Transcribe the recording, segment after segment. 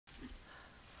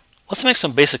Let's make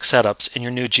some basic setups in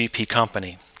your new GP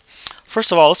company. First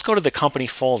of all, let's go to the company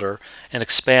folder and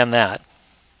expand that.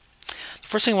 The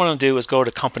first thing we want to do is go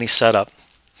to Company Setup.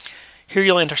 Here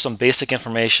you'll enter some basic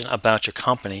information about your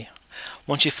company.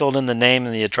 Once you've filled in the name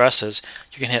and the addresses,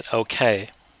 you can hit OK.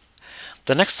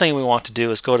 The next thing we want to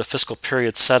do is go to Fiscal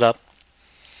Periods Setup.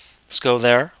 Let's go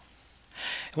there.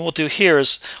 And what we'll do here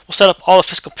is we'll set up all the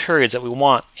fiscal periods that we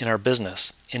want in our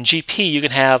business. In GP, you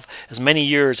can have as many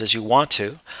years as you want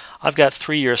to. I've got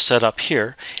 3 years set up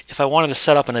here. If I wanted to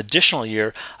set up an additional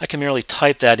year, I can merely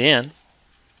type that in,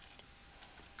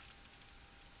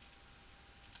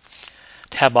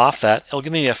 tab off that. It'll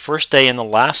give me a first day and the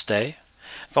last day.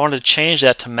 If I wanted to change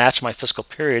that to match my fiscal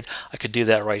period, I could do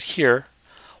that right here.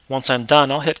 Once I'm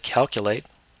done, I'll hit Calculate.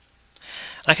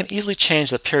 I can easily change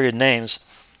the period names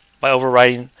by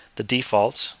overriding the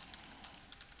defaults.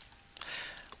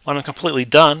 When I'm completely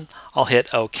done, I'll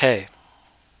hit OK.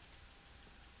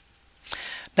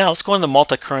 Now let's go into the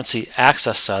multi-currency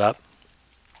access setup.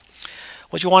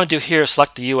 What you want to do here is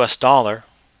select the US dollar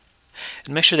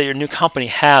and make sure that your new company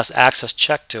has access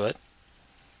checked to it.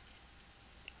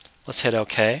 Let's hit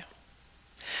OK.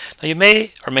 Now you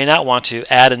may or may not want to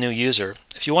add a new user.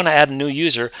 If you want to add a new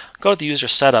user, go to the user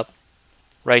setup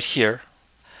right here.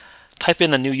 Type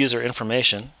in the new user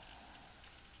information.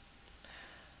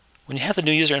 When you have the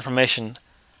new user information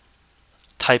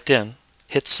typed in,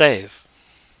 hit Save.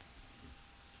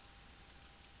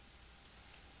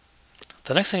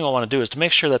 The next thing you'll want to do is to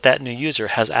make sure that that new user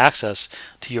has access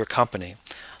to your company.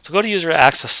 So go to User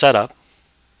Access Setup,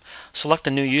 select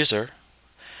the new user,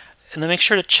 and then make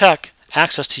sure to check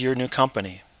access to your new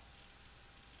company.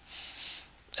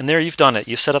 And there you've done it.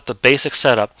 You've set up the basic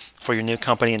setup for your new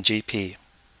company in GP.